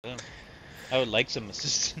I would like some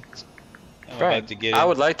assistance. I'm Right. about to get I in.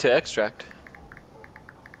 would like to extract.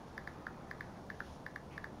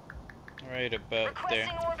 Right about there.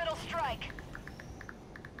 Requesting orbital strike.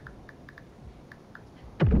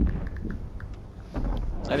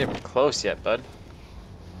 Not even close yet, bud.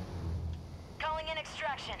 Calling in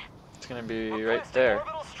extraction. It's gonna be right Requesting there.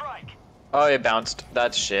 orbital strike. Oh, it bounced.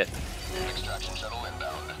 That's shit. Extraction shuttle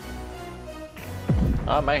inbound.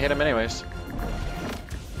 Oh, I might hit him anyways.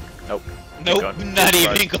 Nope. Keep Nope, going. not Just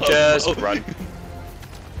even run. close. Just Oh. run.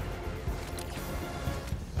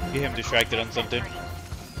 Get him distracted on something.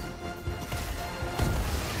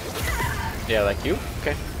 Yeah, like you?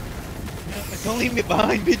 Okay. Don't leave me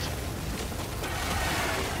behind, bitch.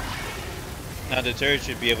 Now the turret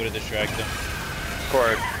should be able to distract them.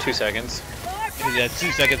 For 2 seconds. That's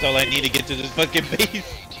 2 seconds all I need to get to this fucking base.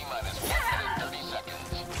 T-minus 1 minute 30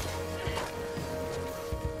 seconds.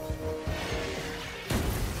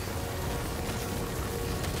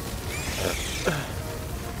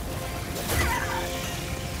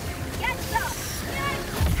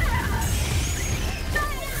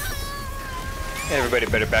 Everybody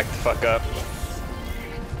better back the fuck up.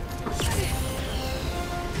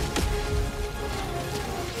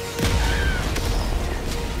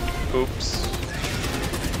 Oops.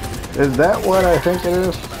 Is that what I think it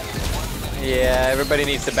is? Yeah, everybody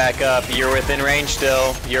needs to back up. You're within range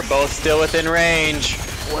still. You're both still within range.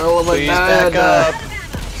 Well, if Please I back die, up.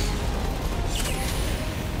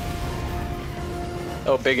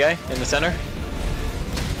 Oh, big guy in the center.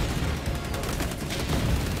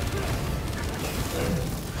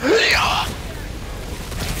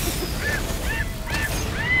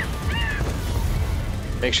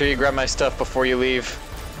 Make sure you grab my stuff before you leave.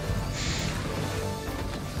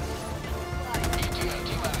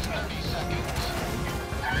 T-minus 30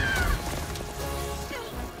 seconds.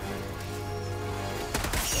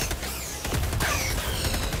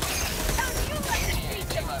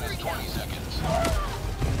 T-minus 20 seconds.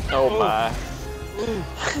 Oh my.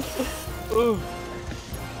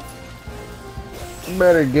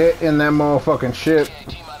 better get in that motherfucking ship.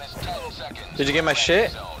 T-minus 10 seconds. Did you get my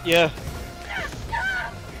shit? Yeah.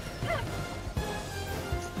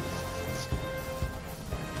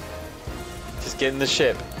 Just get in the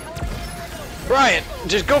ship. Brian,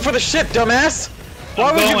 just go for the ship, dumbass! Why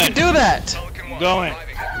I'm would you going. do that? I'm going.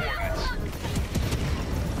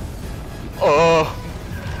 Oh.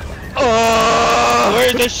 Oh.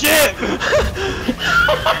 Where's the ship?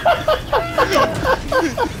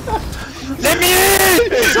 Let me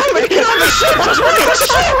in! Somebody get on the ship! Just run the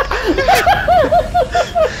ship!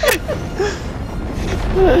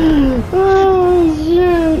 Oh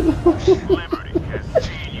shit!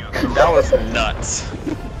 That was nuts.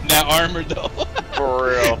 Not armored though. For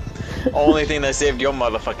real. Only thing that saved your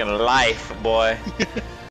motherfucking life, boy.